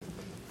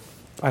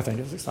I think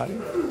it's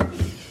exciting.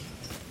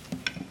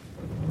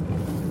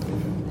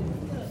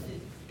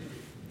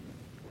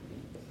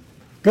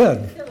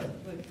 Good.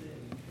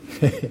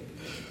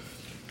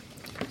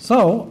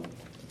 So,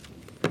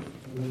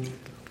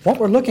 what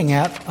we're looking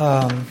at,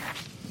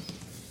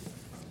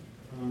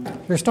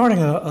 we're starting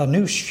a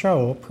new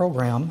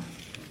program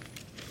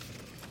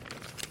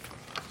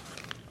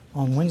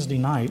on Wednesday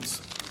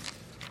nights.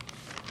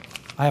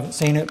 I haven't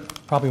seen it,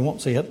 probably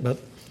won't see it, but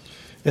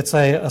it's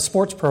a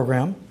sports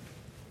program,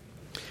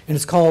 and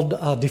it's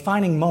called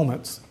Defining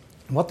Moments.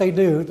 And what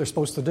they're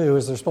supposed to do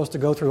is they're supposed to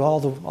go through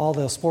all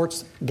the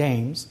sports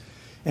games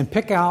and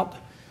pick out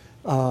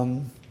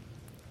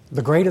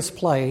the greatest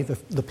play,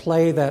 the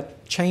play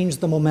that changed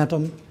the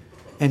momentum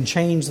and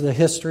changed the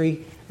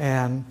history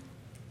and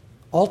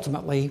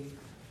ultimately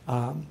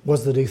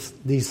was the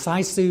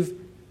decisive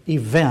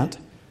event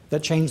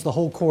that changed the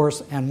whole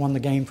course and won the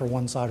game for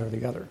one side or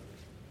the other.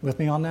 With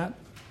me on that?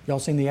 Y'all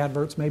seen the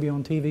adverts maybe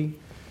on TV?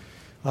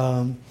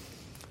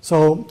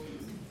 So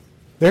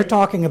they're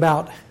talking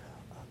about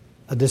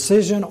a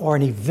decision or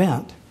an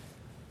event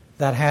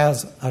that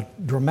has a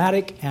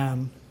dramatic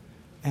and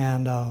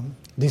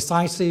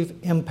decisive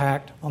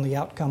impact on the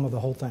outcome of the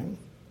whole thing.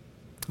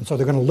 And so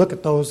they're going to look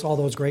at all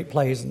those great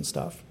plays and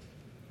stuff.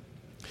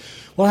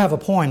 We'll have a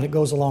poem that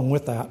goes along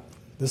with that.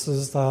 This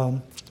is,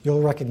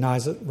 you'll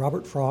recognize it,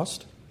 Robert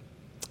Frost.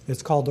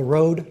 It's called The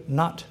Road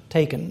Not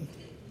Taken.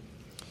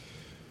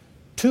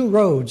 Two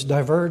roads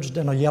diverged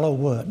in a yellow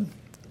wood,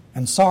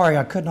 and sorry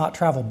I could not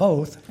travel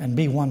both and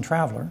be one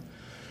traveler.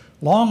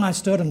 Long I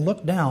stood and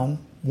looked down,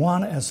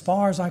 one as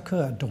far as I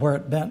could to where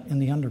it bent in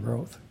the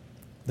undergrowth,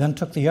 then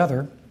took the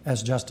other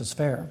as just as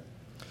fair,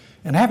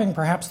 and having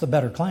perhaps the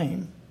better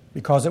claim,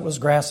 because it was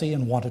grassy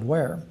and wanted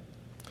wear.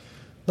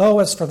 Though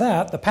as for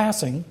that, the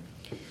passing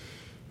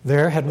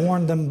there had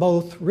warned them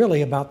both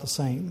really about the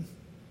same,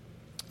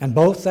 and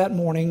both that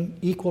morning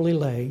equally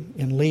lay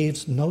in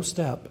leaves no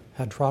step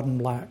had trodden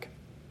black.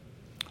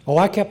 Oh,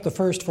 I kept the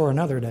first for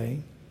another day,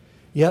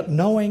 yet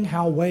knowing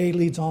how way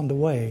leads on to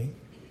way,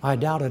 I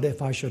doubted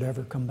if I should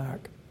ever come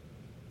back.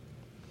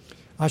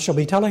 I shall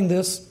be telling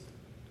this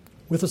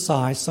with a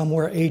sigh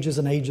somewhere ages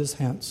and ages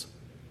hence.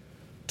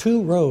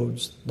 Two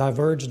roads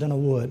diverged in a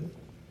wood,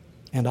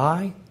 and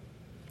I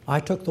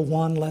took the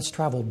one less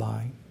traveled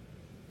by,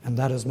 and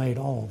that has made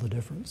all the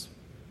difference.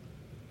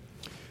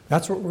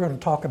 That's what we're going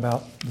to talk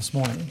about this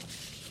morning.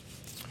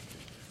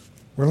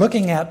 We're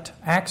looking at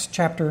Acts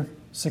chapter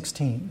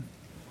 16.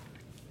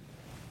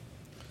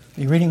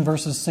 We're reading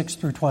verses 6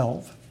 through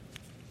 12.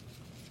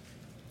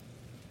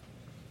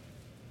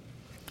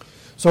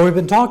 So we've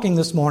been talking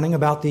this morning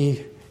about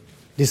the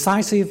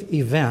decisive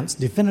events,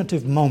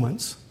 definitive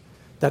moments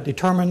that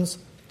determines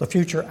the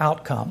future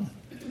outcome.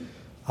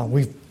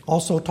 We've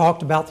also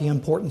talked about the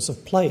importance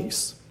of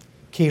place,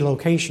 key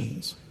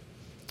locations,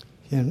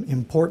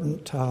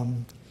 important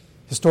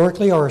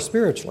historically or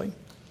spiritually.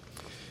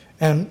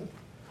 And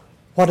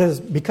what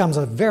becomes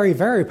a very,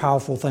 very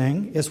powerful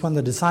thing is when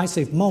the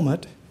decisive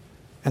moment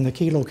and the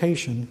key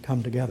location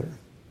come together.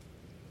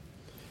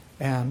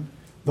 And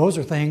those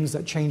are things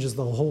that changes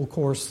the whole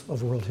course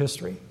of world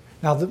history.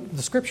 Now,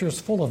 the Scripture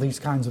is full of these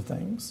kinds of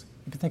things.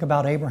 You can think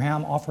about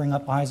Abraham offering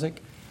up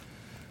Isaac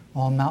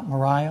on Mount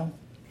Moriah,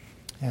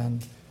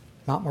 and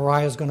Mount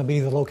Moriah is going to be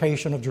the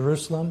location of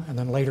Jerusalem, and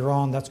then later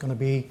on that's going to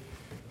be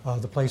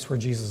the place where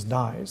Jesus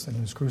dies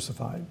and is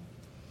crucified.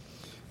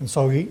 And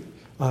so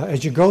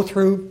as you go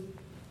through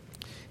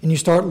and you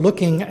start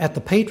looking at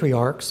the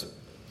patriarchs,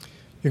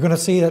 you're going to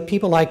see that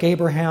people like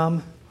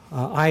Abraham,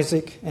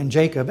 Isaac, and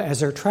Jacob,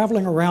 as they're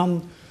traveling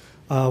around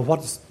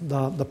what's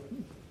the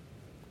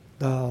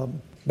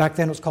back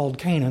then it was called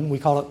Canaan, we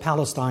call it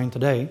Palestine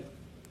today.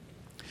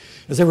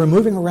 As they were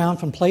moving around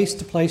from place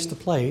to place to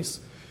place,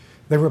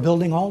 they were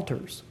building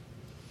altars.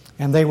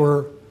 And they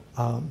were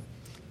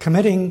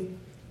committing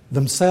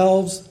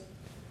themselves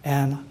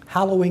and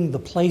hallowing the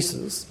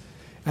places.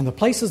 And the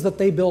places that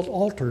they built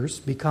altars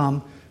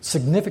become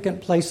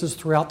significant places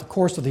throughout the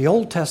course of the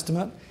Old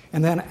Testament,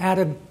 and then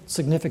added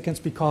significance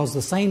because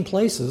the same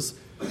places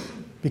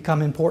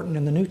become important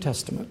in the New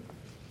Testament.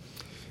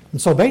 And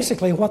so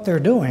basically what they're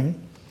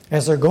doing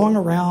as they're going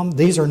around,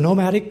 these are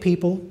nomadic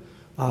people.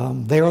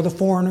 They are the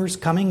foreigners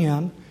coming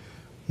in,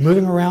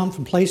 moving around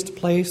from place to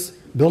place,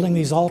 building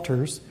these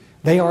altars.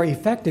 They are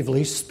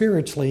effectively,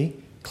 spiritually,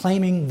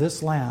 claiming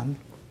this land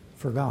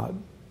for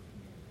God.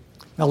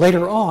 Now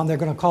later on, they're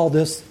going to call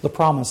this the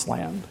Promised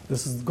Land.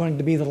 This is going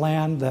to be the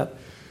land that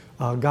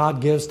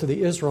God gives to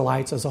the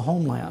Israelites as a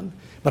homeland.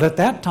 But at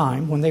that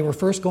time, when they were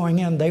first going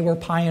in, they were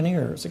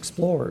pioneers,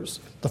 explorers,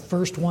 the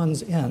first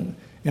ones in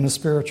a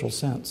spiritual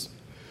sense.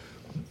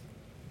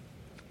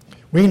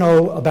 We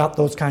know about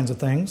those kinds of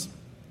things.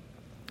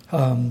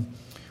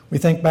 We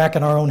think back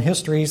in our own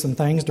histories and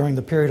things during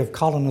the period of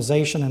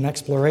colonization and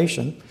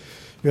exploration.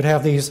 You'd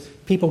have these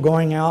people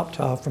going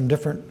out from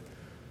different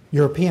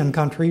European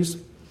countries,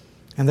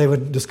 and they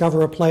would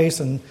discover a place,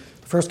 and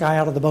the first guy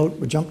out of the boat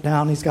would jump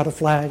down, he's got a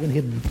flag, and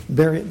he'd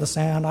bury it in the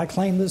sand. I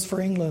claim this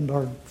for England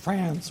or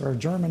France or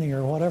Germany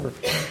or whatever.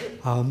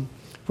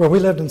 Where we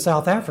lived in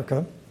South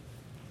Africa,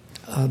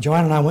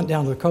 Joanne and I went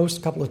down to the coast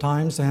a couple of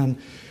times, and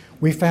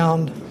we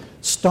found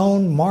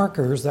stone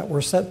markers that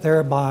were set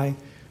there by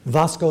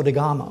Vasco da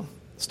Gama,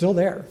 still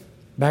there,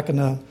 back in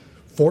the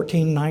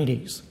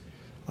 1490s.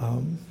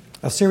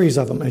 A series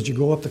of them as you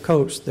go up the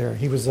coast there.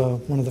 He was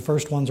one of the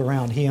first ones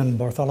around, he and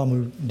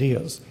Bartholomew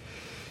Diaz.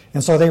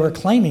 And so they were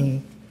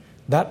claiming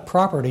that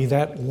property,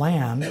 that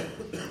land,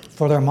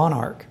 for their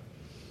monarch.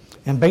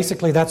 And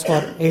basically that's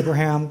what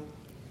Abraham,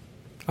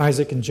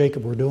 Isaac, and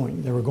Jacob were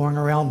doing. They were going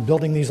around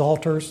building these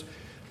altars,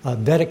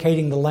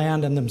 dedicating the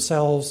land and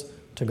themselves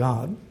to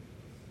God.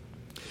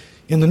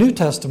 In the New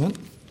Testament,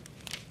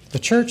 the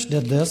church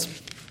did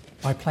this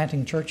by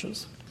planting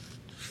churches.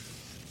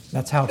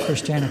 That's how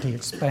Christianity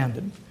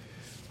expanded.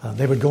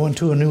 They would go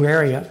into a new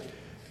area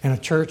in a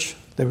church,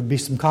 there would be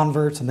some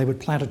converts, and they would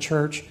plant a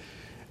church,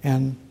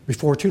 and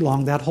before too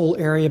long, that whole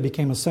area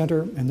became a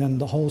center, and then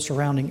the whole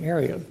surrounding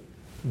area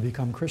would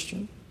become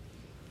Christian.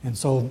 And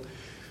so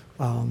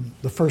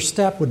the first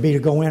step would be to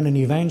go in and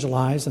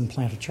evangelize and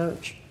plant a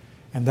church.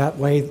 And that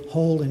way,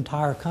 whole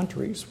entire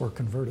countries were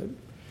converted.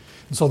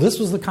 And so this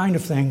was the kind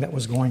of thing that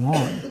was going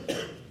on.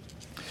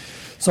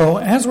 So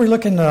as we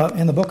look in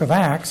the book of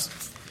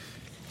Acts,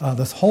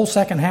 this whole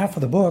second half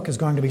of the book is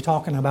going to be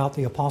talking about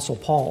the Apostle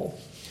Paul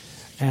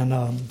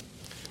and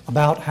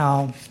about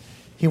how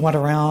he went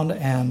around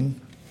and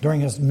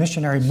during his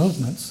missionary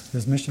movements,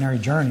 his missionary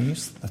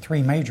journeys, the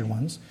three major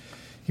ones,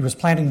 he was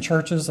planting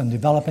churches and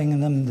developing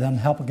them, then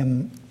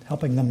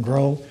helping them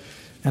grow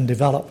and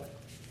develop.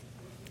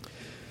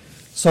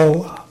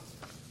 So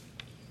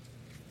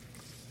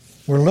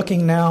we're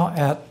looking now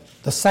at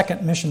the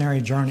second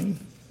missionary journey.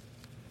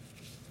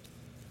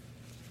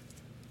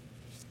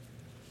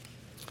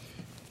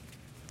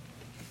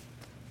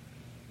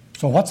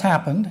 So what's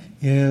happened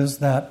is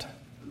that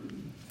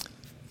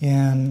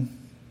in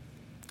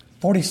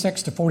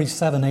 46 to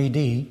 47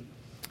 A.D.,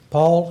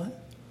 Paul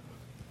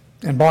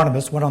and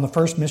Barnabas went on the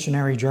first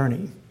missionary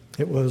journey.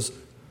 It was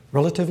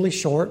relatively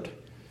short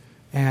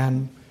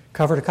and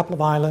covered a couple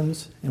of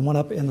islands and went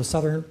up in the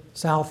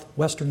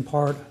southwestern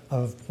part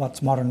of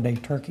what's modern-day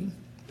Turkey.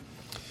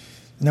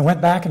 And they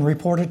went back and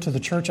reported to the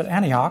church at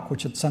Antioch,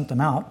 which had sent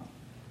them out.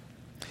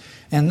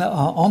 And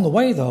on the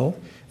way, though,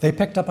 they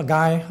picked up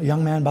a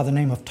young man by the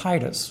name of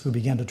Titus, who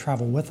began to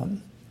travel with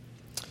them.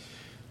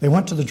 They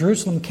went to the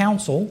Jerusalem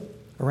Council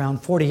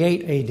around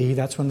 48 A.D.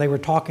 That's when they were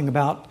talking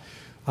about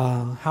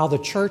how the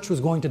church was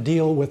going to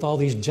deal with all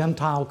these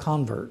Gentile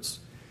converts.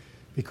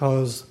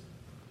 Because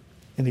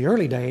in the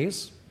early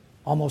days,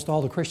 almost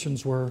all the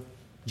Christians were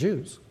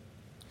Jews.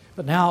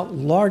 But now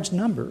large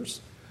numbers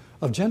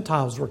of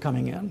Gentiles were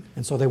coming in.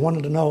 And so they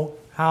wanted to know,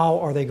 how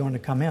are they going to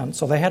come in?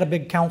 So they had a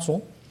big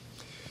council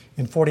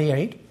in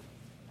 48.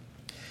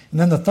 And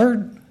then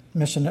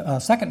the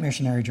second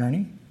missionary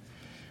journey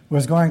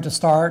was going to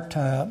start,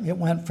 it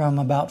went from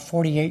about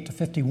 48 to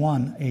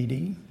 51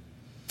 A.D.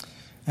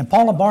 And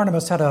Paul and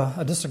Barnabas had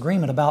a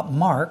disagreement about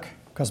Mark,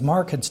 because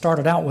Mark had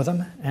started out with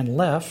them and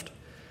left.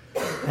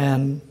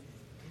 And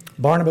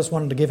Barnabas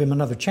wanted to give him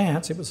another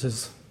chance. It was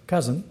his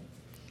cousin.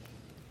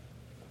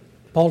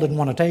 Paul didn't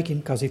want to take him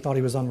because he thought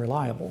he was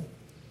unreliable.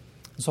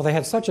 So they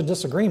had such a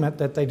disagreement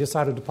that they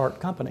decided to part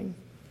company.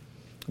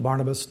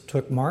 Barnabas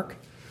took Mark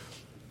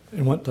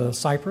and went to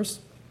Cyprus.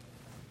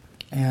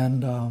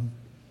 And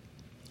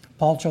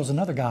Paul chose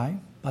another guy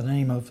by the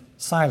name of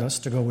Silas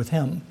to go with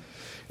him.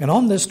 And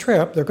on this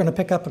trip, they're going to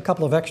pick up a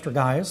couple of extra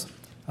guys,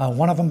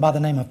 one of them by the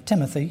name of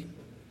Timothy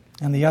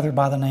and the other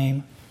by the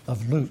name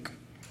of Luke.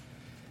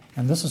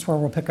 And this is where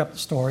we'll pick up the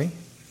story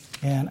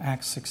in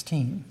Acts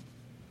 16.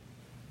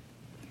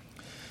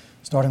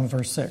 Starting with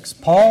verse 6.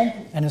 Paul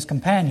and his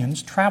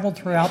companions traveled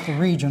throughout the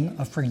region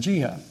of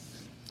Phrygia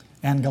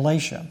and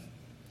Galatia,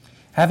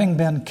 having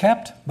been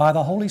kept by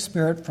the Holy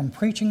Spirit from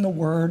preaching the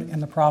word in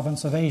the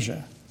province of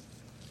Asia.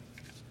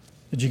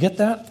 Did you get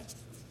that?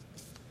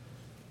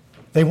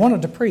 They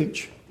wanted to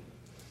preach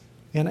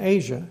in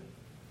Asia,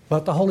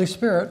 but the Holy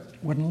Spirit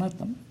wouldn't let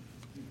them.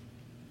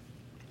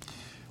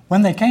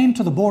 When they came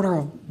to the border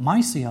of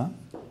Mysia,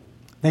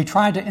 they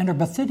tried to enter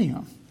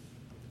Bithynia.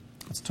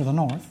 It's to the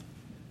north.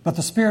 But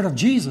the Spirit of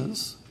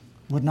Jesus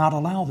would not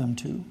allow them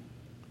to.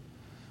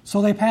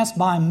 So they passed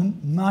by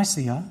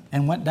Mysia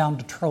and went down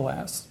to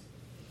Troas.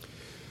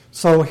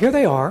 So here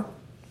they are.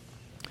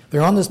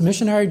 They're on this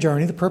missionary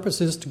journey. The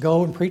purpose is to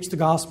go and preach the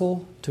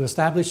gospel, to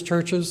establish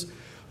churches,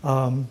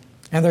 and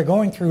they're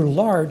going through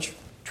large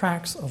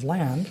tracts of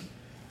land,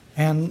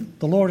 and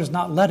the Lord is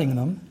not letting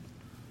them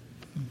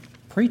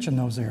preach in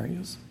those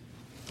areas.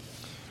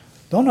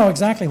 Don't know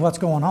exactly what's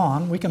going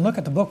on. We can look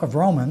at the book of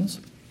Romans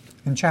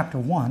in chapter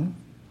 1,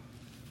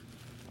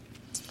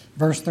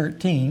 verse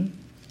 13.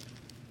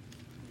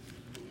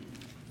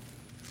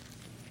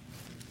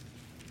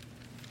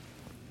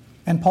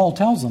 And Paul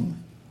tells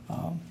them,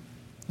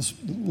 this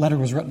letter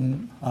was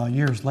written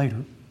years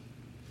later,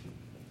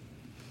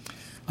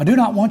 I do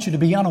not want you to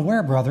be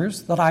unaware,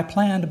 brothers, that I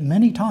planned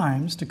many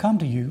times to come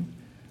to you,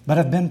 but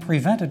have been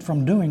prevented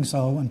from doing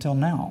so until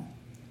now,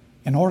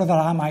 in order that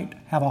I might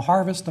have a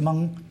harvest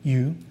among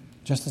you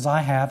just as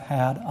I have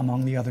had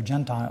among the other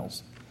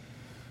Gentiles.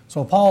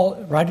 So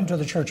Paul, writing to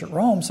the church at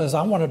Rome, says,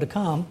 I wanted to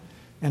come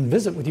and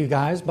visit with you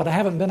guys, but I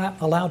haven't been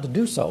allowed to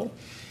do so.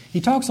 He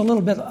talks a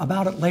little bit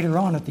about it later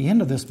on at the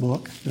end of this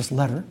book, this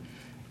letter,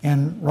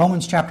 in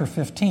Romans chapter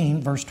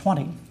 15, verse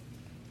 20.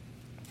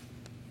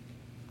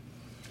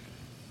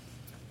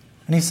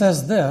 And he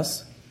says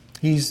this,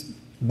 he's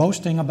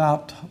boasting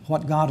about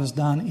what God has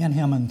done in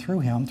him,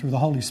 through the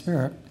Holy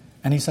Spirit.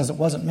 And he says, it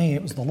wasn't me,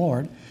 it was the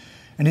Lord.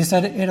 And he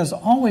said, it has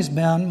always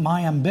been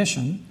my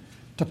ambition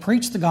to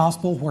preach the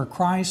gospel where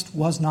Christ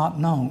was not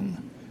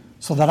known,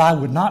 so that I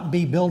would not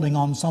be building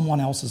on someone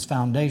else's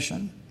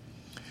foundation.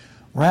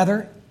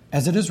 Rather,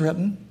 as it is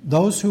written,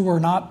 those who were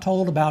not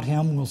told about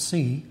him will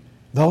see,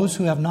 those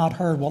who have not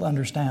heard will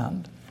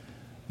understand.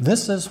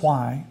 This is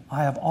why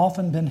I have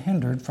often been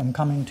hindered from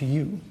coming to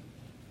you.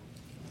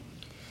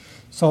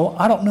 So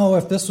I don't know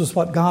if this was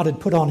what God had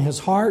put on his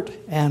heart,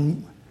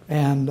 and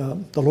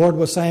the Lord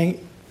was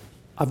saying,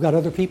 I've got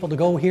other people to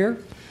go here.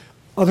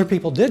 Other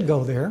people did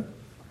go there.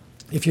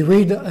 If you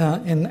read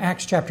in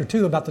Acts chapter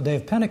 2 about the day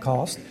of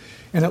Pentecost,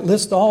 and it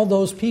lists all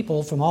those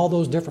people from all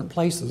those different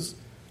places,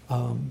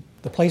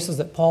 the places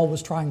that Paul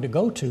was trying to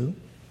go to,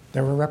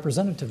 there were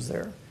representatives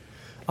there.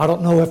 I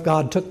don't know if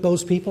God took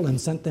those people and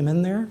sent them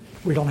in there.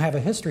 We don't have a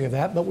history of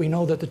that, but we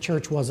know that the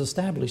church was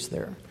established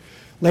there.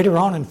 Later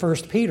on in 1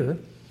 Peter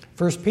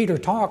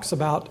talks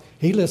about,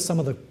 he lists some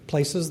of the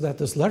places that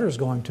this letter is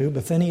going to.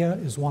 Bithynia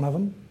is one of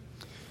them.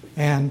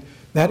 And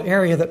that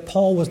area that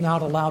Paul was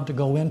not allowed to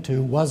go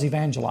into was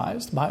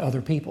evangelized by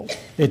other people.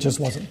 It just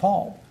wasn't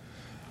Paul.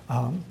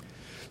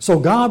 So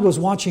God was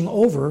watching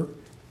over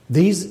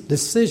these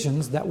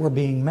decisions that were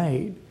being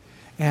made.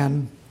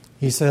 And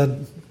he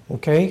said,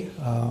 okay,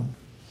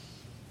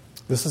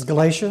 this is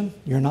Galatia.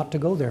 You're not to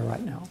go there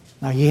right now.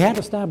 Now, he had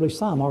established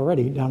some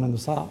already down in the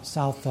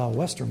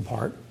southwestern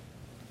part,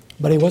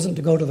 but he wasn't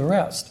to go to the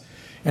rest.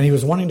 And he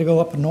was wanting to go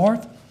up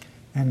north,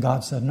 and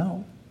God said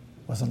no,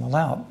 wasn't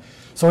allowed.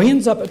 So he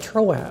ends up at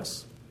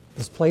Troas,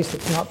 this place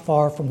that's not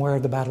far from where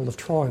the Battle of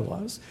Troy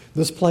was.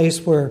 This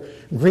place where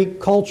Greek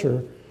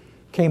culture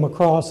came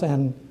across,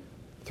 and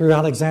through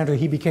Alexander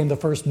he became the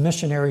first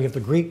missionary of the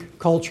Greek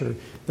culture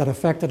that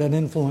affected and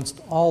influenced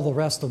all the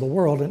rest of the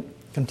world and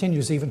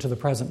continues even to the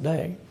present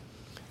day.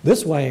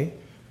 This way,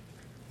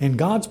 in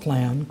God's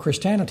plan,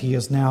 Christianity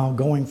is now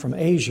going from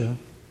Asia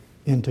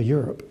into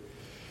Europe.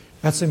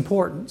 That's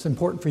important. It's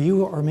important for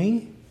you or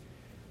me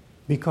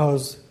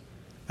because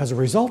as a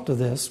result of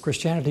this,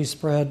 Christianity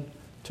spread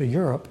to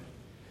Europe.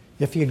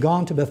 If he had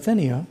gone to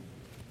Bithynia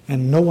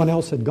and no one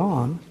else had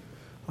gone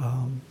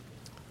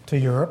to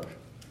Europe,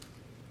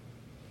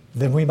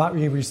 then we might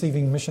be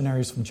receiving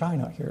missionaries from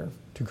China here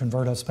to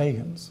convert us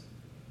pagans.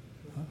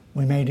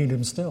 We may need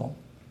them still.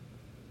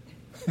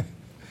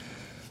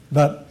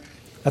 But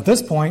at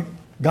this point,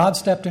 God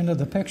stepped into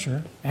the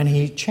picture and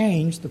he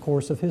changed the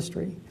course of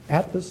history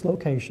at this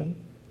location,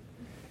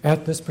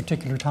 at this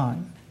particular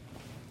time.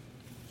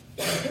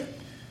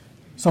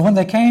 So when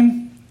they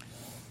came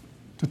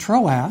to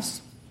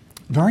Troas,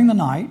 during the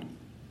night,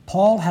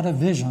 Paul had a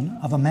vision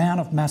of a man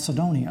of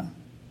Macedonia.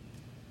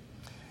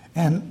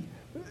 And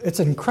it's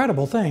an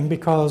incredible thing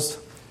because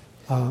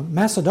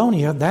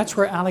Macedonia, that's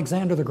where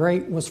Alexander the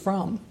Great was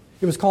from.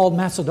 It was called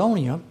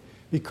Macedonia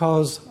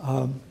because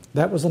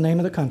that was the name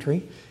of the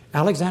country.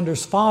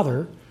 Alexander's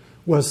father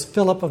was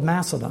Philip of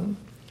Macedon,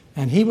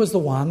 and he was the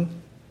one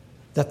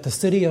that the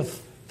city of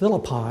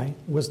Philippi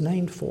was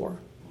named for.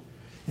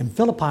 And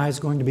Philippi is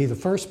going to be the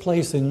first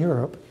place in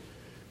Europe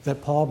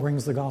that Paul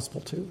brings the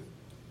gospel to.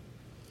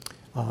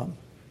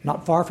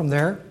 Not far from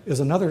there is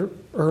another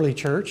early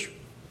church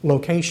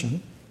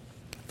location,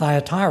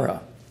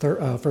 Thyatira.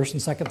 1st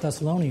and 2nd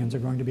Thessalonians are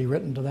going to be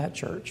written to that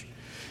church.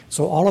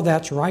 So all of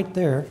that's right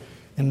there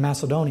in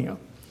Macedonia.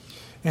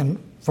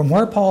 And from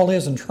where Paul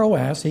is in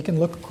Troas, he can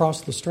look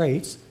across the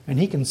straits and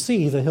he can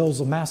see the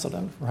hills of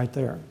Macedon right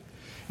there.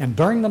 And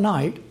during the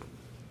night,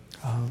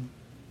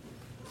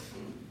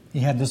 he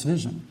had this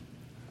vision.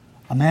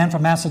 A man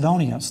from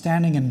Macedonia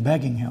standing and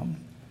begging him,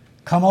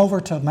 "Come over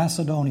to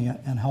Macedonia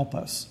and help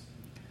us."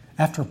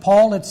 After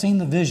Paul had seen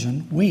the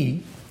vision,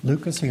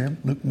 Luke is here,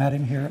 Luke met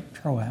him here at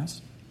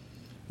Troas,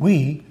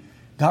 we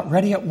got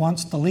ready at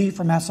once to leave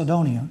for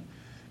Macedonia,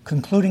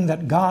 concluding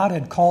that God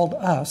had called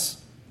us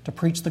to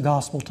preach the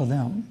gospel to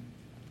them.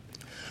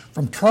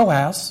 From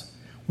Troas,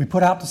 we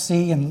put out to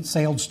sea and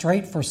sailed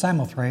straight for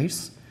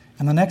Samothrace,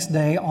 and the next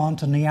day on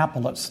to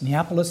Neapolis.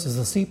 Neapolis is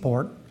a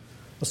seaport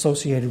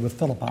associated with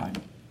Philippi.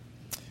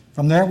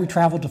 From there, we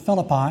traveled to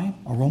Philippi,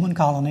 a Roman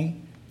colony,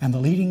 and the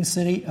leading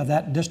city of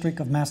that district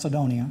of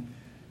Macedonia,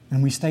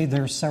 and we stayed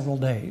there several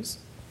days.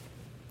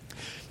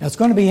 Now, it's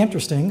going to be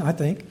interesting, I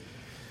think.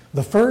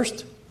 The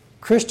first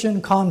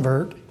Christian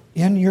convert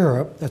in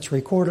Europe that's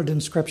recorded in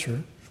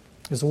Scripture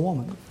is a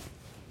woman,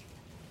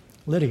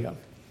 Lydia,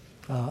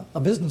 a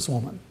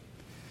businesswoman.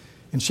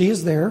 And she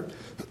is there,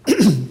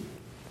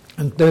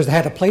 and they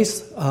had a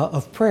place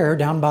of prayer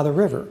down by the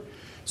river.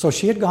 So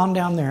she had gone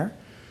down there.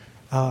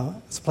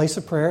 It's a place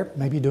of prayer,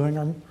 maybe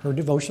doing her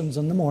devotions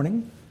in the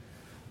morning.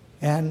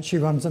 and she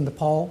runs into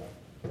Paul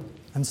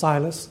and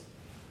Silas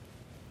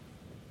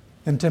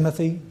and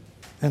Timothy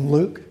and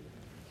Luke,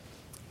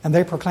 and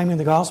they're proclaiming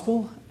the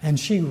gospel, and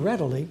she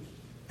readily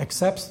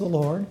accepts the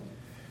Lord,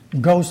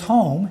 goes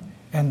home,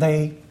 and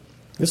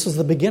this is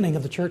the beginning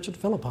of the church at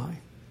Philippi.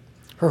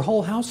 Her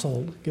whole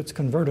household gets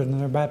converted and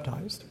they're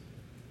baptized.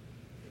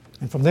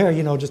 And from there,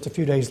 just a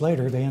few days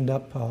later, they end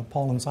up,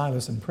 Paul and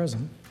Silas, in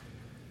prison,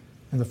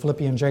 and the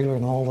Philippian jailer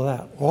and all of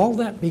that. All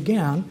that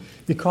began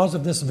because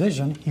of this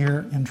vision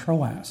here in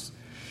Troas.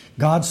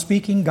 God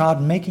speaking,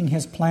 God making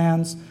His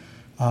plans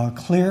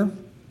clear,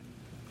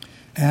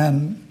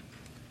 and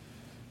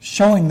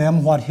showing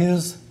them what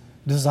His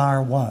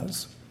desire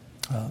was.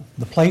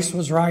 The place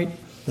was right,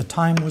 the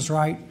time was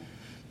right,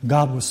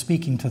 God was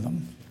speaking to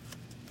them.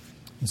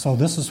 And so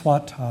this is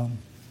what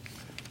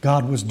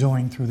God was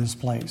doing through this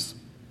place.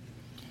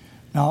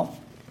 Now,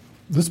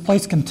 this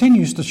place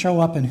continues to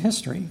show up in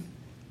history.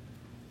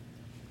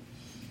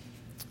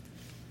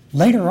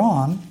 Later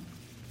on,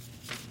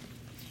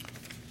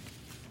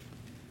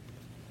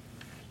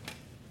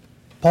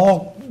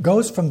 Paul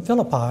goes from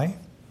Philippi,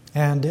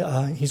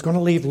 and he's going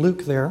to leave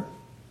Luke there.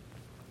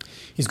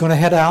 He's going to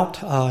head out.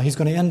 He's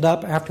going to end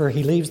up, after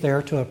he leaves there,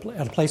 at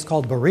a place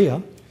called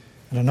Berea,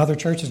 and another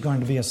church is going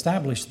to be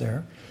established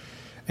there.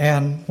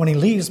 And when he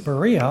leaves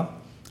Berea,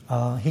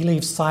 he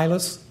leaves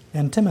Silas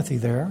and Timothy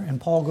there,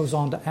 and Paul goes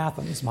on to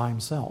Athens by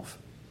himself.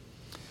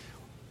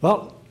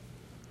 Well,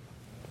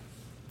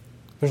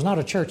 there's not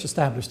a church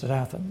established at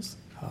Athens.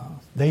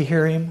 They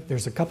hear him.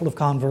 There's a couple of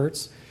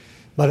converts,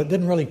 but it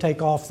didn't really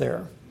take off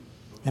there.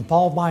 And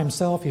Paul by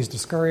himself, he's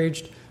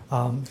discouraged.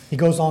 He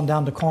goes on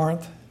down to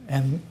Corinth,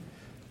 and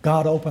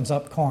God opens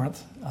up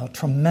Corinth, a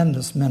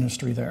tremendous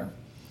ministry there.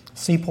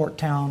 Seaport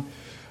town,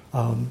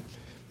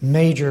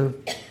 major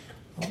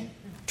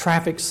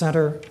traffic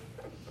center,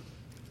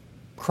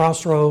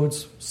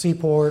 crossroads,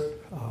 seaport,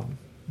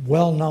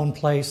 well-known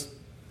place.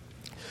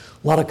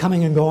 A lot of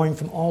coming and going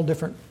from all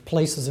different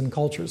places and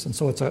cultures. And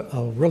so it's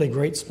a really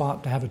great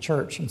spot to have a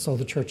church. And so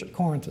the church at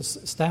Corinth is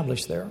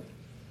established there.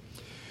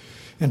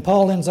 And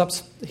Paul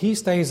he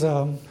stays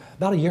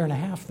about a year and a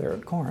half there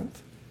at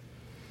Corinth.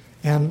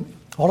 And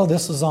all of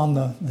this is on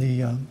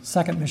the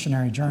second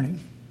missionary journey.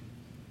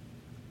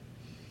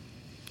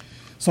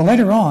 So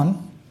later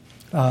on,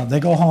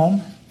 they go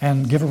home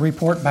and give a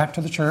report back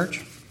to the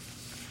church.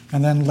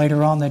 And then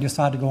later on, they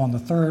decide to go on the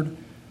third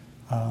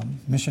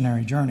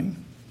missionary journey.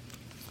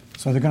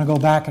 So they're going to go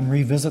back and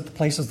revisit the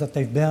places that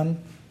they've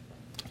been,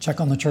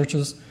 check on the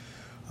churches.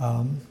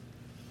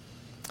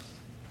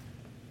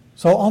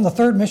 So on the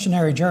third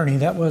missionary journey,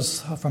 that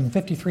was from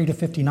 53 to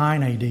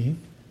 59 A.D.,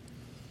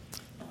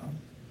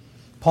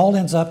 Paul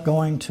ends up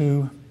going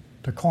to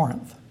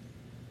Corinth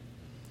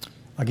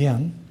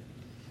again.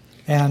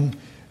 And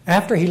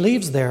after he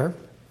leaves there,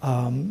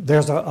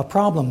 there's a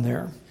problem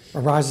there,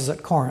 arises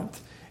at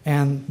Corinth.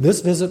 And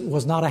this visit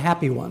was not a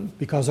happy one,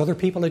 because other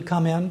people had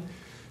come in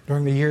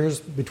during the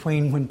years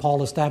between when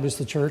Paul established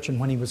the church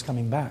and when he was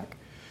coming back.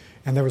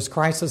 And there was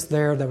crisis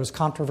there, there was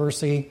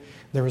controversy,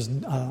 there was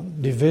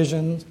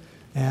division.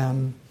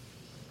 And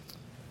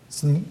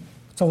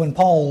so when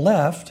Paul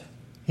left,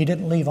 he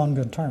didn't leave on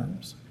good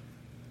terms.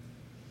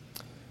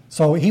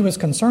 So he was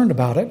concerned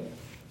about it.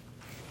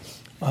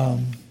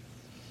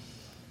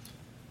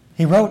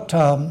 He wrote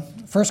 1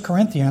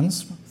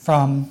 Corinthians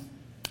from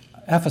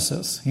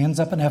Ephesus. He ends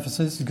up in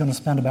Ephesus. He's going to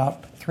spend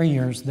about 3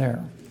 years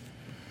there.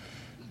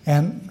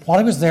 And while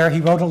he was there,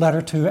 he wrote a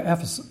letter to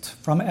Ephesus,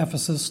 from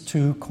Ephesus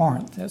to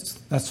Corinth.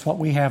 That's what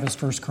we have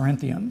as 1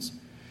 Corinthians.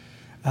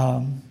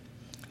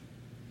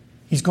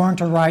 He's going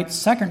to write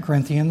 2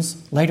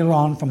 Corinthians later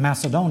on from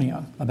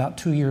Macedonia, about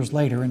 2 years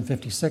later in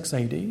 56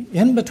 A.D.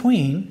 In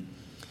between,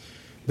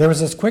 there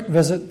was this quick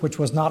visit, which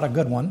was not a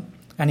good one,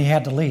 and he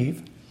had to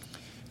leave.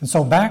 And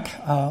so back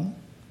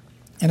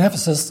in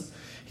Ephesus,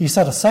 he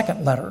sent a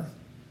second letter,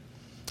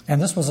 and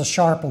this was a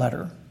sharp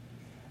letter.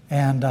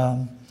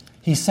 And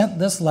he sent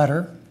this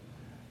letter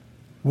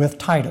with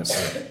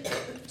Titus.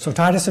 So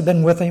Titus had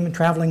been with him and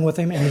traveling with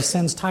him, and he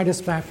sends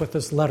Titus back with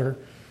this letter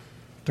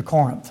to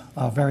Corinth,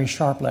 a very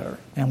sharp letter.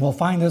 And we'll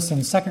find this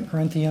in 2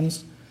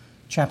 Corinthians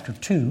chapter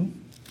 2.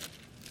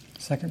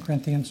 2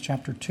 Corinthians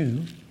chapter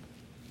 2,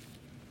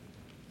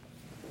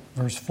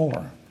 verse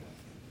 4.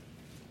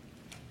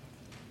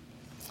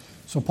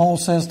 So Paul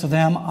says to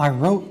them, I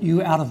wrote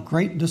you out of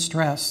great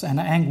distress and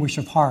anguish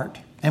of heart,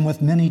 and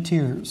with many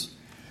tears,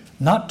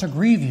 not to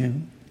grieve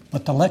you,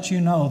 but to let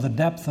you know the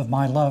depth of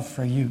my love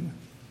for you.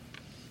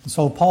 And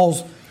so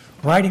Paul's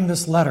writing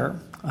this letter.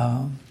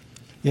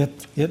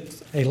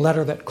 It's a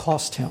letter that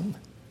cost him.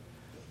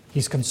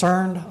 He's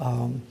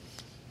concerned.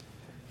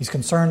 He's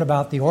concerned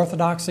about the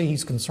orthodoxy.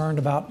 He's concerned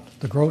about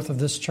the growth of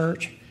this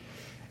church.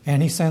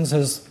 And he sends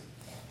his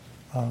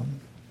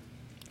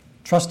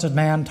trusted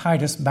man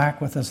Titus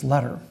back with this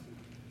letter.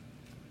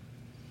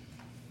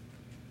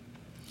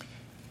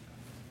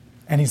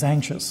 And he's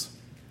anxious.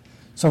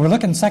 So we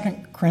look in 2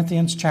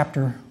 Corinthians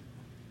chapter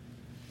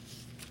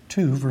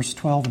 2, verse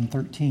 12 and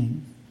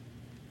 13.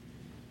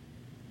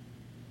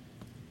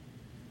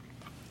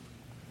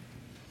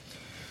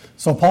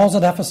 So Paul's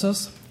at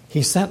Ephesus.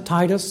 He sent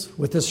Titus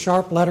with this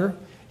sharp letter.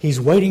 He's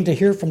waiting to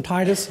hear from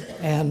Titus,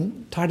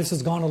 and Titus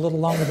has gone a little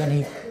longer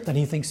than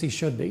he thinks he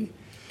should be.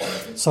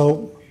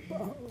 So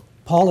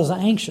Paul is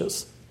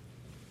anxious.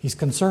 He's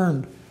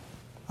concerned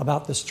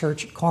about this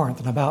church at Corinth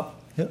and about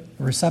the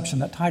reception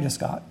that Titus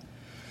got.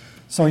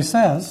 So he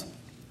says,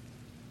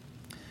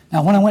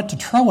 "Now when I went to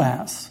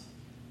Troas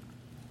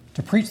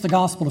to preach the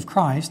gospel of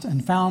Christ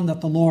and found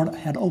that the Lord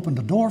had opened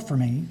a door for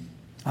me,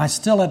 I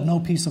still had no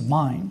peace of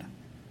mind,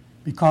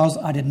 because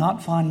I did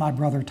not find my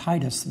brother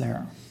Titus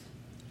there.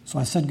 So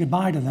I said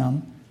goodbye to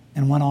them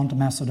and went on to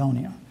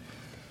Macedonia."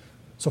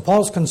 So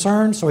Paul's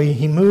concerned, so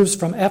he moves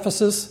from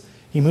Ephesus,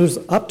 he moves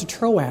up to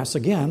Troas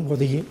again, where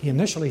he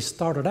initially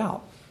started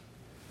out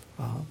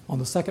on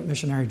the second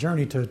missionary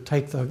journey to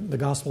take the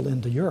gospel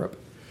into Europe.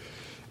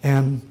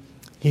 And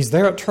he's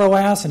there at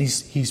Troas, and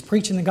he's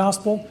preaching the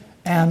gospel,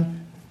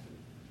 and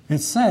it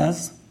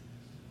says,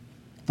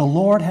 "The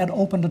Lord had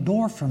opened a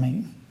door for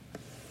me."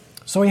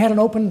 So he had an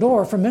open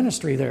door for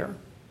ministry there.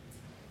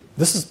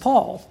 This is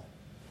Paul.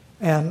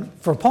 And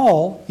for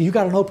Paul, you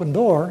got an open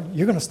door,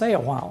 you're going to stay a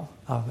while.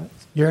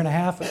 Year and a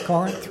half at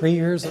Corinth, 3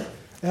 years at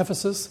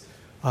Ephesus.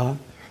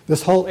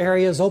 This whole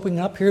area is opening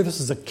up here.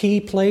 This is a key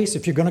place.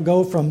 If you're going to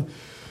go from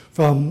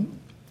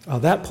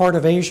that part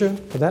of Asia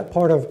to that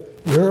part of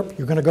Europe,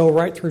 you're going to go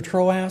right through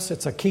Troas.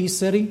 It's a key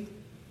city.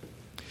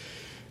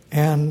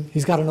 And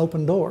he's got an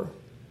open door,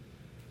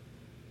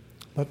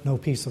 but no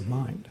peace of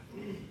mind.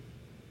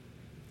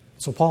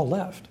 So Paul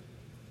left.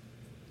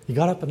 He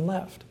got up and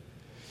left.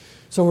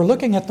 So we're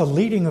looking at the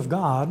leading of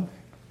God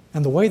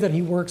and the way that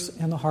he works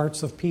in the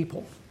hearts of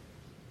people.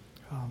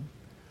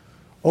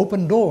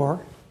 Open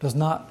door does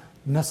not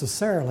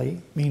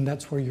necessarily mean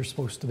that's where you're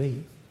supposed to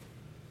be.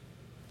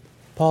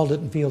 Paul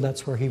didn't feel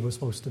that's where he was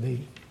supposed to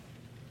be.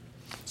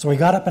 So he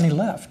got up and he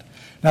left.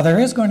 Now there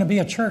is going to be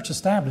a church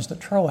established at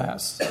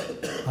Troas.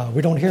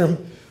 We don't hear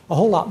a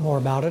whole lot more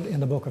about it in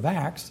the book of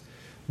Acts,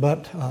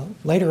 but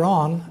later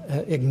on,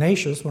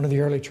 Ignatius, one of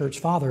the early church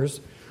fathers,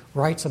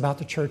 writes about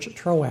the church at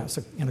Troas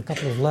in a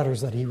couple of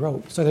letters that he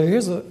wrote. So there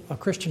is a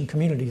Christian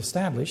community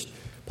established.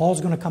 Paul's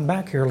going to come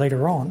back here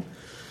later on.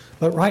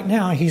 But right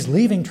now, he's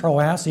leaving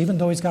Troas, even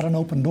though he's got an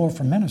open door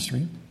for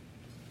ministry,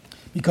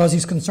 because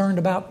he's concerned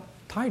about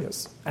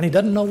Titus. And he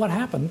doesn't know what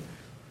happened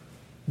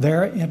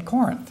there in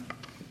Corinth.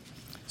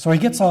 So he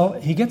gets up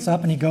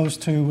and he goes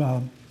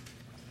to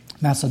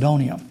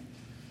Macedonia.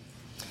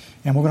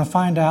 And we're going to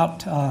find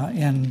out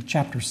in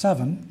chapter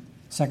 7,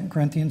 2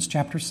 Corinthians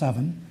chapter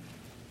 7.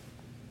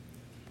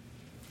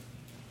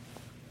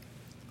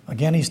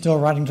 Again, he's still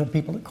writing to the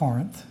people at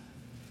Corinth.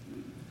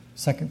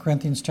 2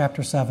 Corinthians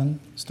chapter 7,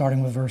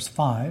 starting with verse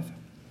 5.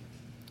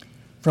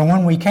 "For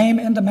when we came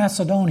into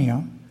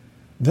Macedonia,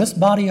 this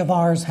body of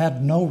ours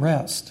had no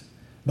rest,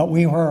 but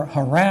we were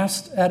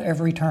harassed at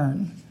every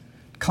turn.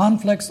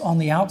 Conflicts on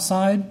the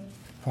outside,"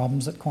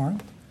 problems at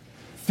Corinth.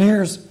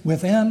 "Fears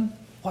within,"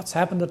 what's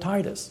happened to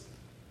Titus?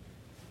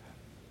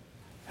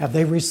 Have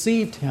they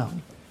received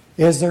him?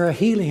 Is there a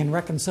healing and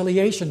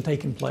reconciliation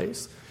taking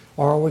place?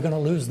 Or are we going to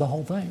lose the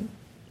whole thing?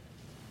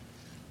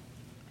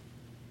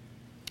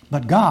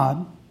 "But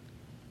God,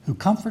 who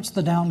comforts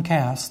the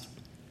downcast,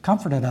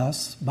 comforted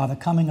us by the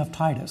coming of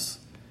Titus,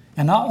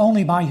 and not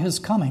only by his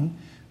coming,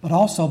 but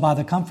also by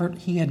the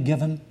comfort you had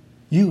given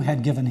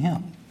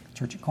him,"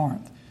 Church at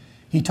Corinth.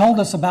 "He told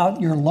us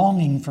about your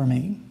longing for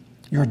me,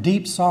 your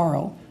deep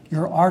sorrow,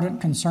 your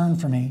ardent concern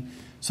for me,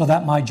 so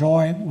that my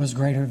joy was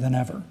greater than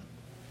ever."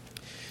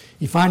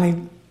 He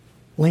finally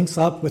links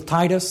up with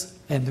Titus,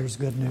 and there's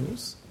good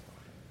news.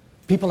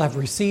 People have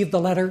received the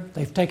letter.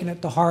 They've taken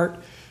it to heart.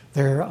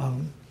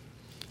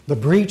 The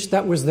breach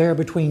that was there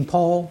between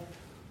Paul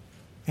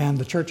and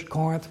the church at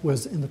Corinth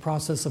was in the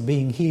process of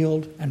being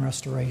healed and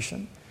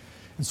restoration.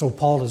 And so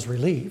Paul is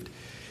relieved.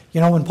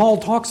 You know, when Paul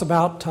talks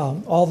about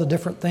all the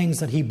different things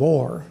that he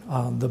bore,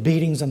 the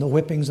beatings and the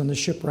whippings and the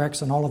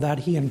shipwrecks and all of that,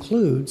 he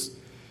includes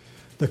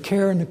the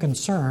care and the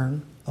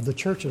concern of the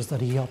churches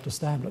that he helped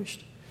establish.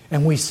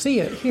 And we see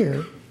it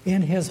here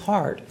in his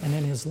heart and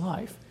in his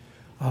life.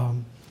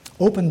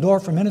 Open door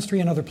for ministry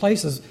in other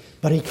places,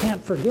 but he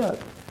can't forget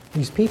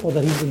these people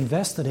that he's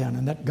invested in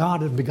and that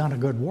God had begun a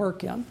good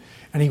work in.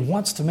 And he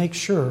wants to make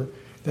sure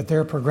that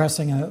they're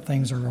progressing and that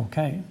things are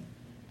okay.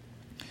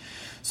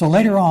 So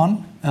later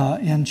on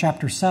in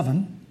chapter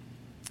 7,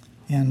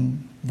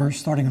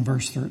 starting in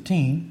verse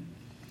 13,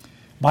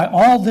 "By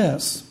all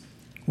this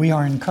we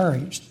are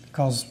encouraged,"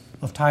 because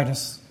of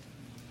Titus'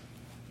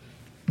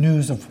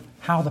 news of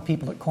how the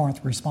people at Corinth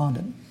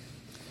responded.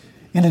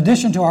 "In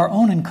addition to our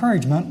own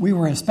encouragement, we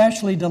were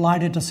especially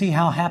delighted to see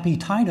how happy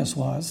Titus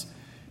was,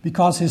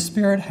 because his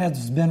spirit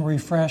has been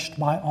refreshed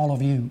by all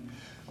of you.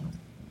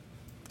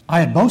 I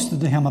had boasted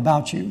to him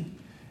about you,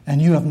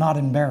 and you have not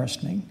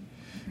embarrassed me.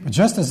 But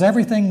just as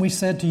everything we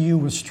said to you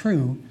was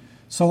true,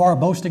 so our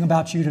boasting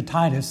about you to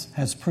Titus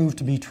has proved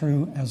to be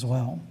true as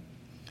well.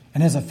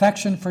 And his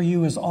affection for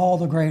you is all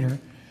the greater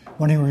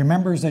when he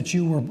remembers that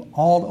you were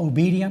all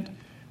obedient,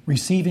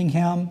 receiving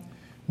him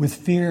with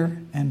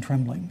fear and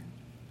trembling.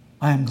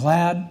 I am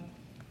glad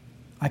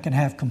I can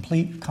have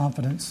complete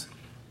confidence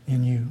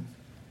in you.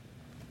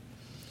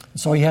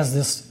 So he has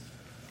this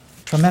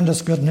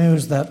tremendous good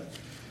news that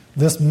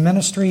this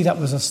ministry that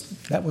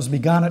was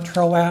begun at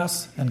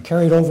Troas and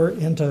carried over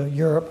into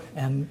Europe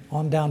and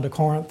on down to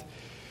Corinth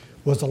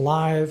was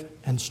alive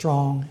and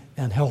strong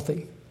and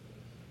healthy.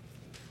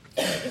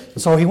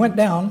 So he went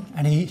down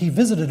and he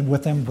visited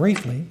with them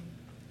briefly.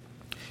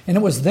 And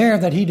it was there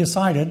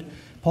that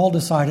Paul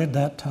decided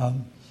that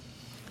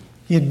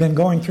he had been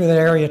going through that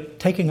area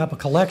taking up a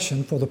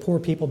collection for the poor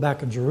people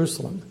back in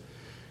Jerusalem.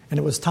 And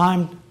it was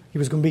time, he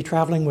was going to be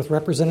traveling with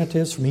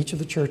representatives from each of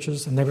the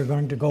churches, and they were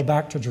going to go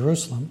back to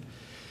Jerusalem.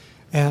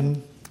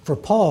 And for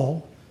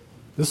Paul,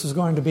 this is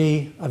going to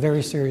be a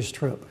very serious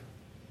trip.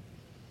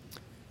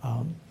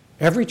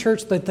 Every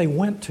church that they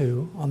went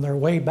to on their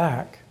way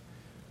back,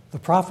 the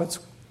prophets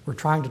were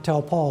trying to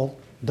tell Paul,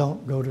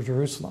 don't go to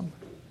Jerusalem.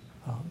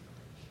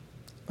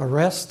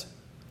 Arrest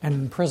and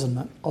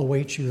imprisonment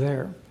awaits you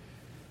there.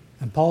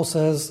 And Paul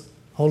says,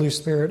 Holy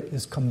Spirit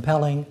is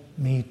compelling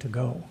me to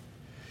go.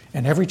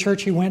 And every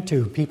church he went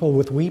to, people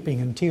with weeping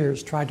and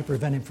tears tried to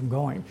prevent him from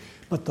going.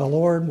 But the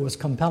Lord was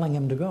compelling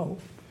him to go.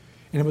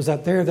 And it was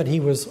out there that he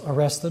was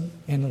arrested,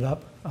 ended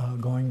up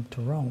going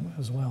to Rome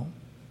as well.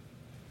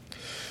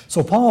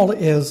 So Paul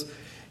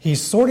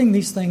he's sorting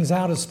these things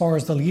out as far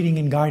as the leading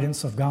and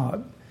guidance of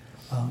God.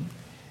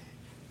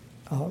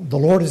 The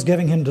Lord is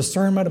giving him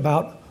discernment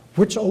about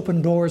which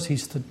open doors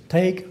he's to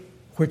take,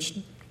 which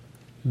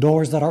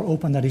doors that are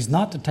open that he's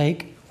not to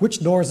take, which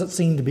doors that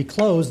seem to be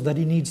closed that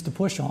he needs to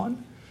push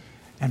on.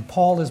 And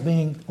Paul is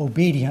being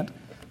obedient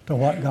to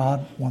what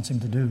God wants him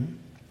to do.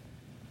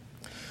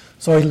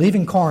 So he's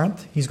leaving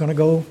Corinth. He's going to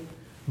go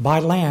by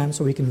land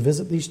so he can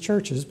visit these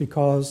churches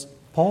because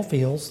Paul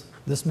feels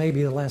this may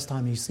be the last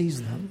time he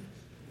sees them.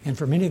 And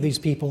for many of these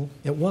people,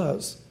 it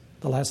was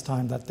the last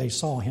time that they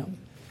saw him.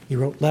 He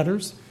wrote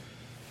letters,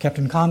 kept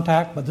in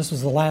contact, but this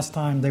was the last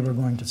time they were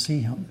going to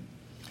see him.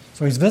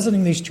 So he's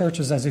visiting these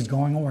churches as he's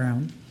going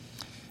around.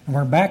 And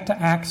we're back to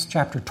Acts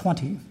chapter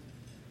 20.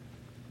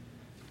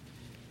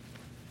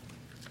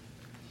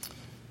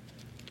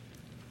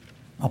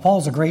 Now,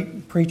 Paul's a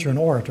great preacher and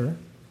orator.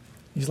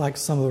 He's like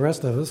some of the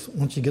rest of us.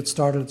 Once you get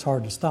started, it's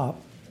hard to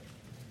stop.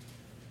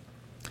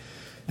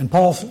 And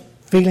Paul's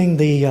feeling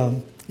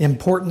the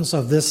importance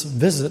of this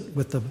visit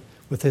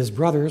with his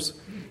brothers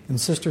and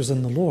sisters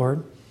in the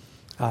Lord.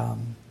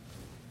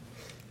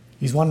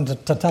 He's wanting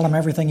to tell them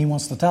everything he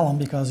wants to tell them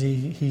because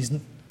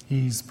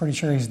he's pretty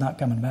sure he's not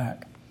coming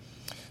back.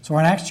 So we're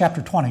in Acts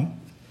chapter 20,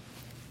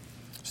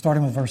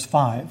 starting with verse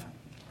 5.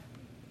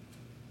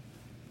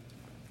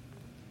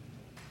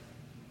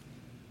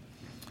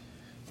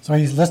 So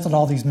he's listed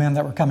all these men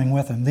that were coming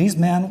with him. These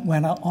men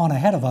went on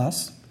ahead of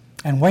us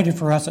and waited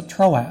for us at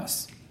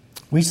Troas.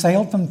 We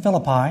sailed from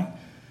Philippi,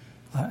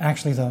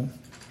 actually the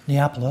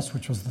Neapolis,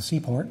 which was the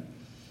seaport,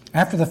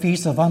 after the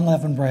Feast of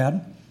Unleavened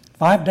Bread.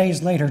 5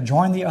 days later,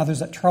 joined the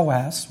others at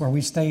Troas, where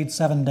we stayed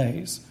 7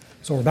 days.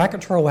 So we're back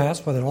at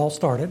Troas, where it all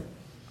started.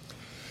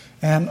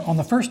 And on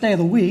the first day of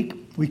the week,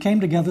 we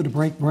came together to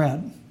break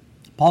bread.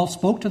 Paul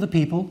spoke to the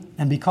people,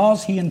 and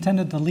because he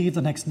intended to leave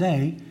the next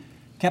day,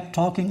 kept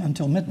talking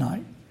until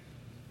midnight.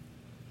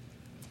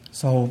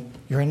 So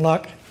you're in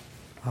luck.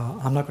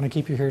 I'm not going to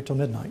keep you here till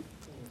midnight.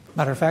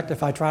 Matter of fact,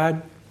 if I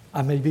tried,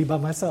 I may be by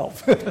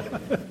myself.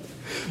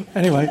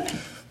 Anyway,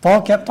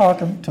 Paul kept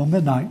talking till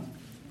midnight.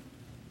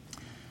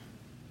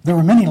 There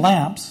were many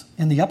lamps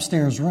in the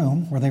upstairs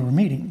room where they were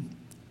meeting.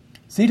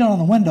 Seated on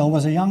the window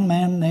was a young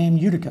man named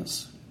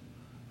Eutychus,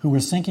 who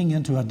was sinking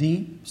into a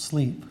deep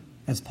sleep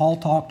as Paul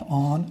talked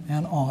on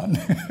and on.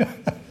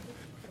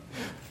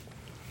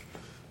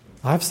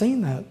 I've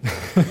seen that.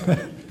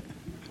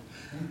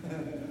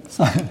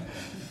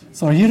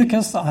 So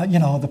Eutychus,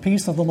 the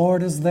peace of the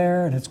Lord is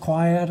there, and it's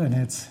quiet, and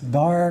it's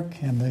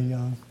dark, and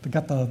they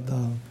got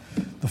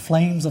the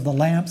flames of the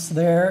lamps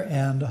there,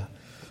 and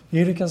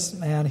Eutychus,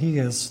 man, he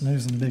is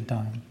snoozing big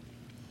time.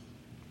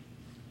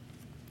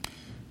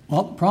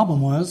 Well, the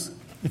problem was,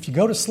 if you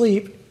go to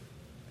sleep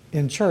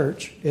in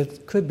church,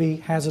 it could be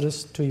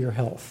hazardous to your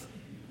health.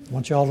 I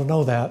want you all to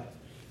know that.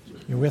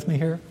 You with me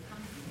here?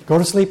 Go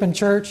to sleep in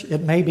church,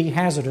 it may be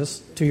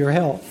hazardous to your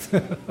health.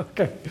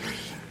 Okay.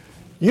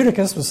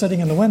 Eutychus was sitting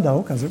in the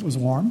window because it was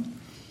warm,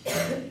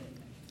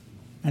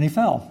 and he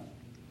fell.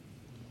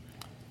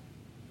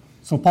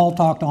 So Paul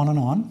talked on,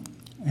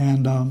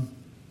 and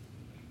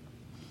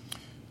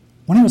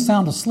when he was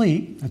sound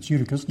asleep, that's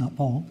Eutychus, not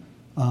Paul,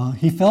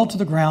 he fell to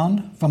the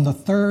ground from the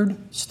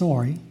 3rd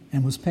story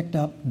and was picked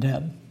up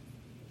dead.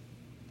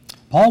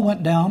 Paul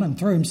went down and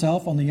threw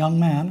himself on the young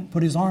man and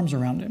put his arms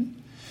around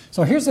him.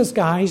 So here's this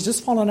guy, he's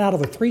just fallen out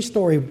of a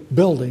 3-story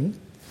building,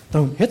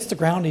 hits the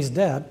ground, he's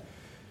dead.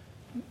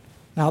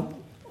 Now,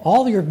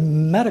 all your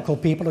medical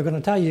people are going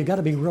to tell you got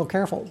to be real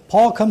careful.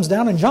 Paul comes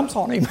down and jumps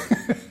on him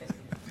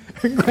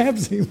and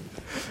grabs him.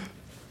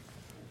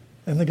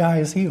 And the guy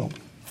is healed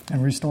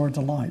and restored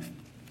to life.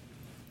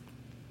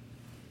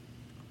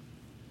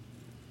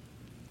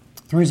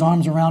 Threw his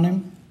arms around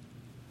him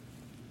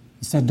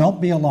and said,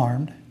 "Don't be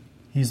alarmed.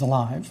 He's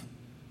alive."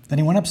 Then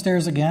he went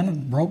upstairs again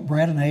and broke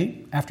bread and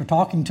ate. After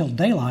talking till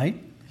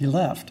daylight, he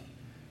left.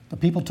 The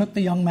people took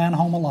the young man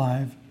home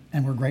alive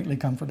and were greatly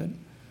comforted.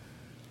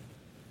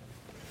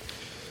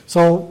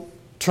 So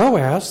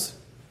Troas,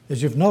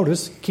 as you've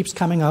noticed, keeps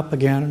coming up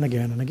again and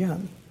again and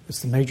again. It's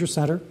the major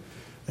center.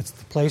 It's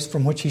the place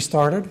from which he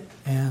started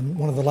and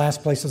one of the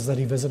last places that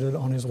he visited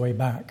on his way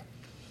back.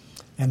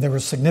 And there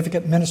was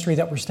significant ministry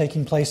that was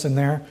taking place in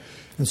there.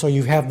 And so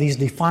you have these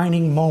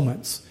defining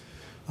moments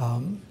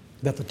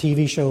that the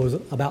TV shows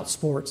about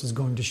sports is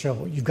going to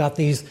show. You've got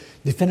these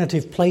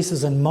definitive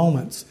places and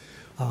moments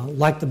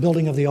like the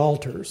building of the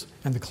altars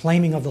and the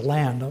claiming of the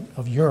land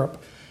of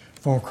Europe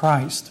for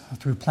Christ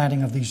through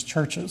planting of these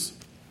churches.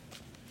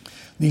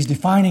 These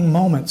defining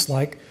moments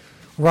like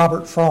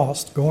Robert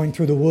Frost going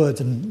through the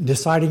woods and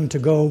deciding to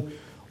go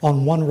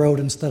on one road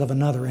instead of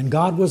another. And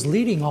God was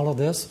leading all of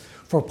this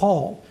for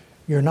Paul.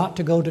 You're not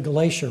to go to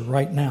Galatia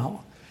right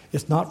now.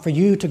 It's not for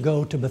you to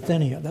go to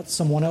Bithynia. That's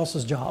someone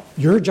else's job.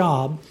 Your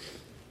job,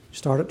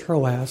 start at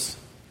Troas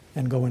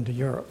and go into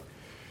Europe.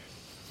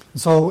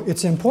 So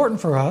it's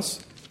important for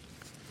us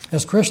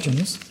as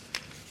Christians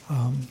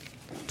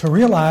to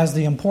realize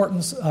the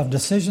importance of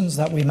decisions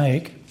that we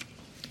make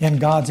in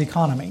God's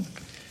economy,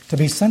 to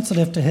be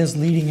sensitive to His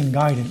leading and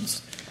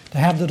guidance, to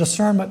have the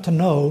discernment to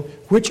know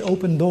which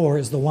open door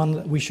is the one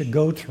that we should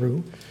go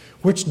through,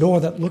 which door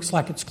that looks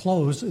like it's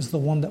closed is the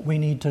one that we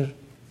need to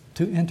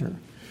enter,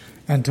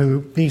 and to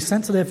be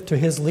sensitive to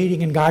His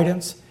leading and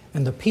guidance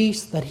and the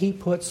peace that He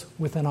puts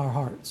within our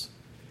hearts.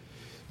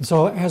 And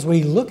so as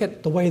we look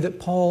at the way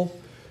that Paul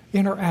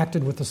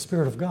interacted with the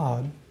Spirit of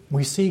God,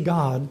 we see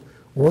God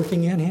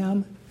working in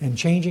him and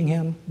changing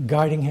him,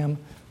 guiding him,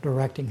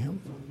 directing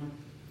him.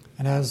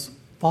 And as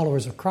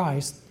followers of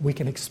Christ, we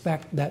can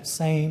expect that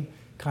same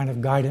kind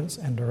of guidance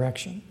and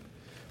direction.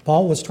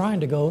 Paul was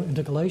trying to go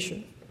into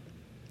Galatia,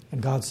 and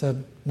God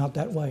said, not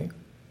that way.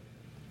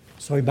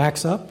 So he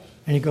backs up,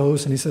 and he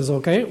goes and he says,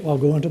 okay, well,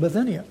 go into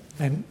Bithynia.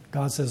 And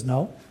God says,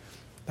 no,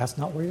 that's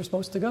not where you're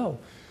supposed to go.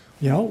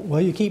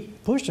 You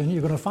keep pushing,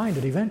 you're going to find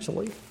it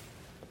eventually.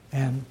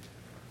 And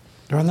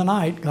during the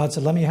night, God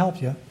said, let me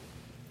help you.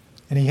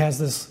 And he has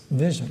this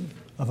vision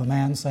of a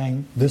man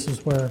saying, this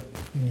is where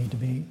you need to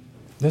be.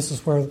 This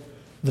is where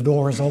the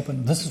door is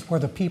open. This is where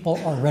the people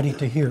are ready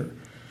to hear.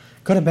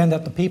 Could have been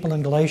that the people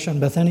in Galatia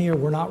and Bithynia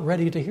were not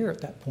ready to hear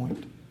at that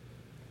point.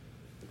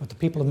 But the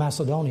people of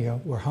Macedonia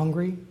were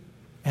hungry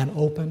and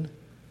open,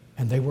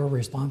 and they were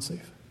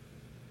responsive.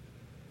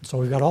 So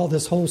we've got all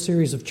this whole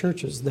series of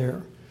churches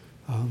there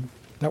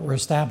that were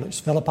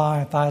established.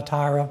 Philippi,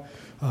 Thyatira,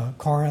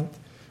 Corinth,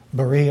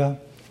 Berea.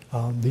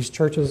 These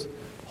churches,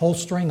 whole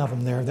string of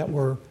them there that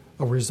were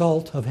a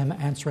result of him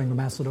answering the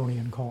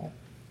Macedonian call.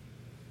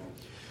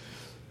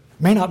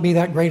 May not be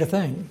that great a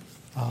thing.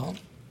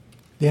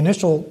 The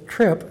initial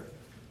trip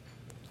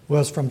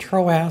was from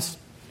Troas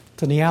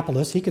to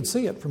Neapolis. He could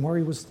see it from where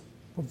he was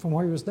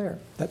there.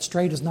 That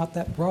strait is not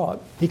that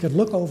broad. He could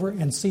look over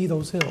and see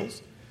those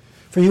hills.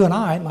 For you and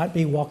I, it might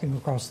be walking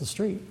across the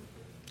street,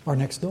 or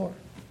next door,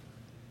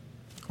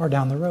 or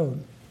down the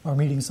road, or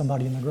meeting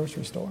somebody in the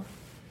grocery store.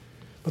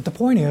 But the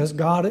point is,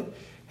 God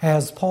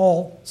has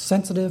Paul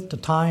sensitive to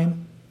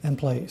time and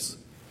place.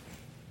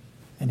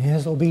 And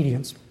his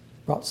obedience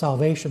brought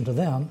salvation to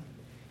them,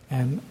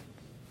 and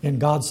in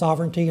God's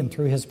sovereignty and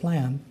through His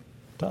plan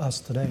to us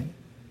today.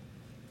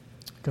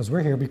 Because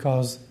we're here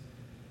because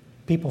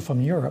people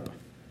from Europe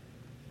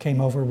came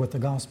over with the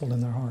gospel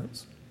in their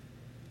hearts.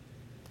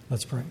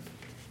 Let's pray.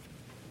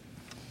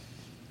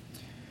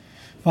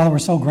 Father, we're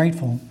so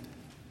grateful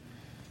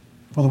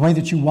for the way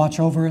that you watch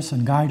over us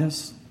and guide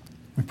us.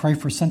 We pray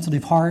for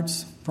sensitive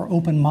hearts, for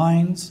open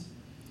minds,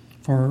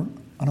 for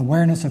an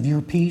awareness of your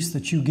peace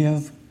that you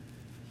give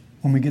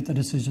when we get the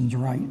decisions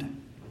right.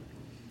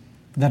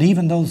 That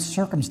even those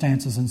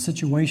circumstances and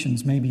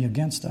situations may be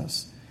against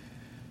us,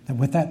 that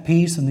with that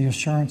peace and the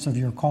assurance of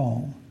your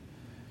call,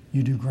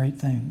 you do great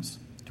things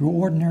through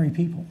ordinary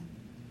people.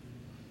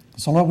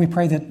 So Lord, we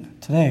pray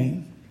that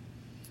today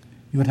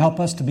you would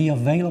help us to be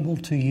available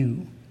to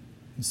you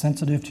and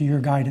sensitive to your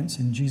guidance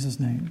in Jesus'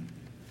 name.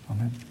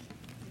 Amen.